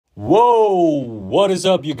Whoa! What is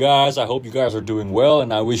up, you guys? I hope you guys are doing well,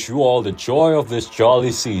 and I wish you all the joy of this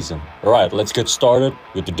jolly season. Alright, let's get started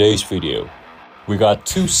with today's video. We got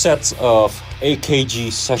two sets of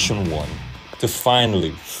AKG Session 1 to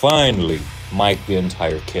finally mic the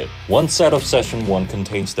entire kit. One set of Session 1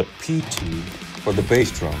 contains the P2 for the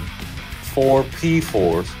bass drum, 4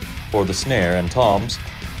 P4s for the snare and toms,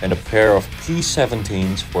 and a pair of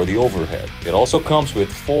P17s for the overhead. It also comes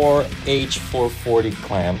with 4 H440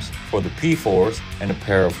 clamps for the P4s and a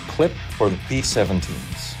pair of clip for the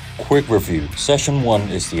P17s. Quick review. Session 1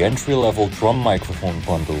 is the entry-level drum microphone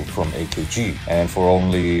bundle from AKG, and for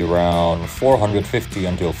only around $450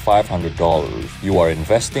 until $500, you are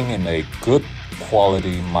investing in a good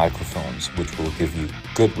quality microphones which will give you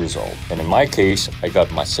good result. And in my case, I got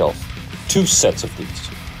myself 2 sets of these,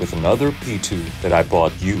 with another P2 that I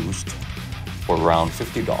bought used for around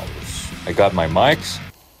 $50. I got my mics,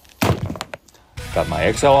 got my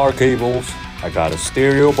XLR cables, I got a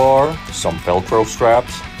stereo bar, some Velcro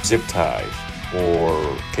straps, zip ties,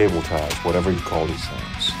 or cable ties, whatever you call these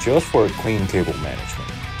things, just for a clean cable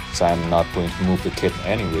management, so I'm not going to move the kit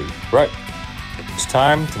anyway. Right, it's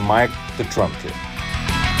time to mic the drum kit.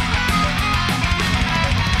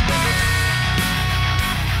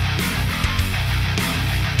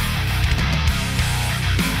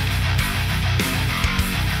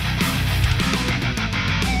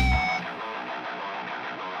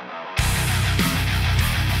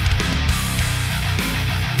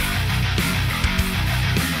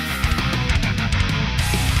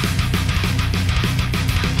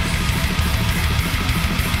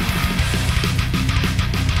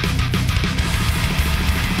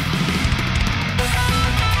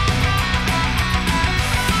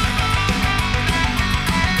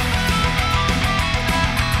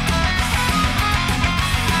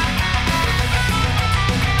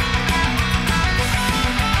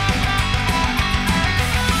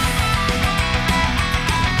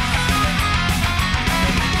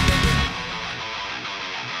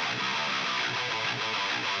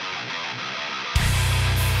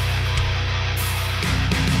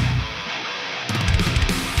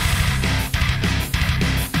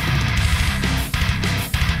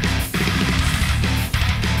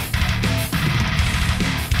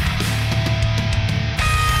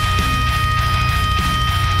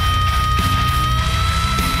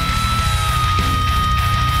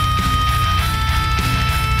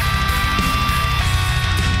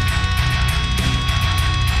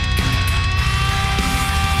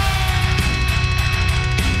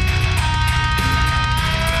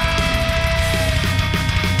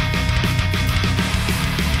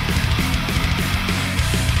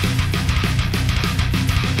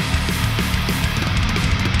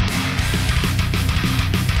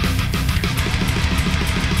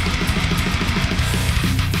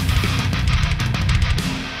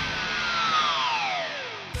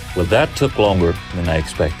 Well, that took longer than I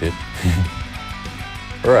expected.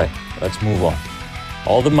 Alright, let's move on.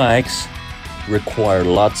 All the mics require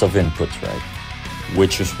lots of inputs, right?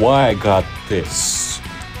 Which is why I got this.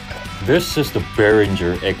 This is the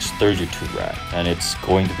Behringer X32 rack, and it's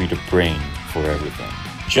going to be the brain for everything.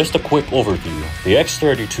 Just a quick overview. The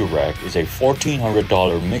X32 rack is a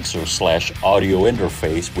 $1,400 mixer/audio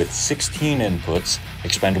interface with 16 inputs,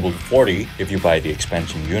 expandable to 40 if you buy the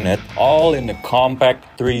expansion unit, all in a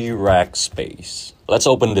compact 3-rack space. Let's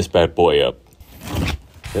open this bad boy up.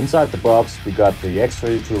 Inside the box, we got the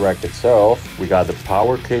X32 rack itself, we got the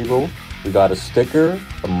power cable, we got a sticker,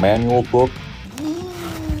 a manual book.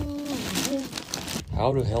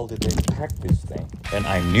 How the hell did they pack this thing? And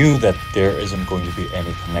I knew that there isn't going to be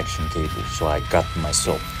any connection cable, so I got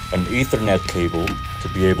myself an Ethernet cable to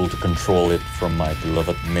be able to control it from my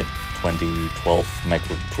beloved mid-2012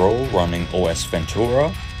 MacBook Pro running OS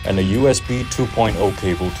Ventura, and a USB 2.0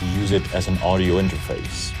 cable to use it as an audio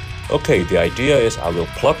interface. Okay, the idea is I will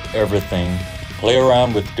plug everything, play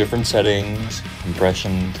around with different settings,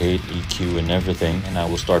 compression, gate, EQ and everything, and I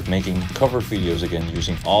will start making cover videos again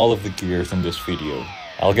using all of the gears in this video.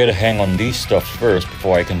 I'll get a hang on these stuff first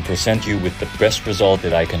before I can present you with the best result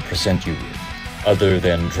that I can present you with. Other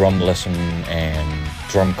than drum lesson and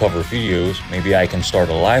drum cover videos, maybe I can start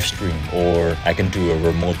a live stream, or I can do a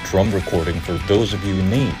remote drum recording for those of you in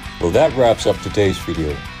need. Well, that wraps up today's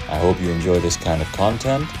video. I hope you enjoy this kind of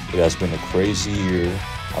content. It has been a crazy year.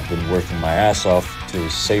 I've been working my ass off to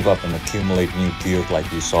save up and accumulate new gear like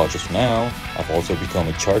you saw just now. I've also become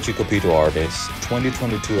a Chargy Copito artist.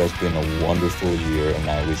 2022 has been a wonderful year, and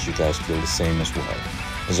I wish you guys feel the same as well.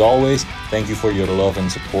 As always, thank you for your love and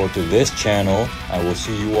support to this channel. I will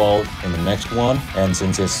see you all in the next one. And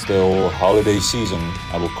since it's still holiday season,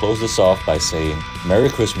 I will close this off by saying Merry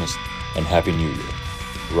Christmas and Happy New Year.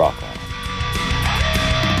 Rock on.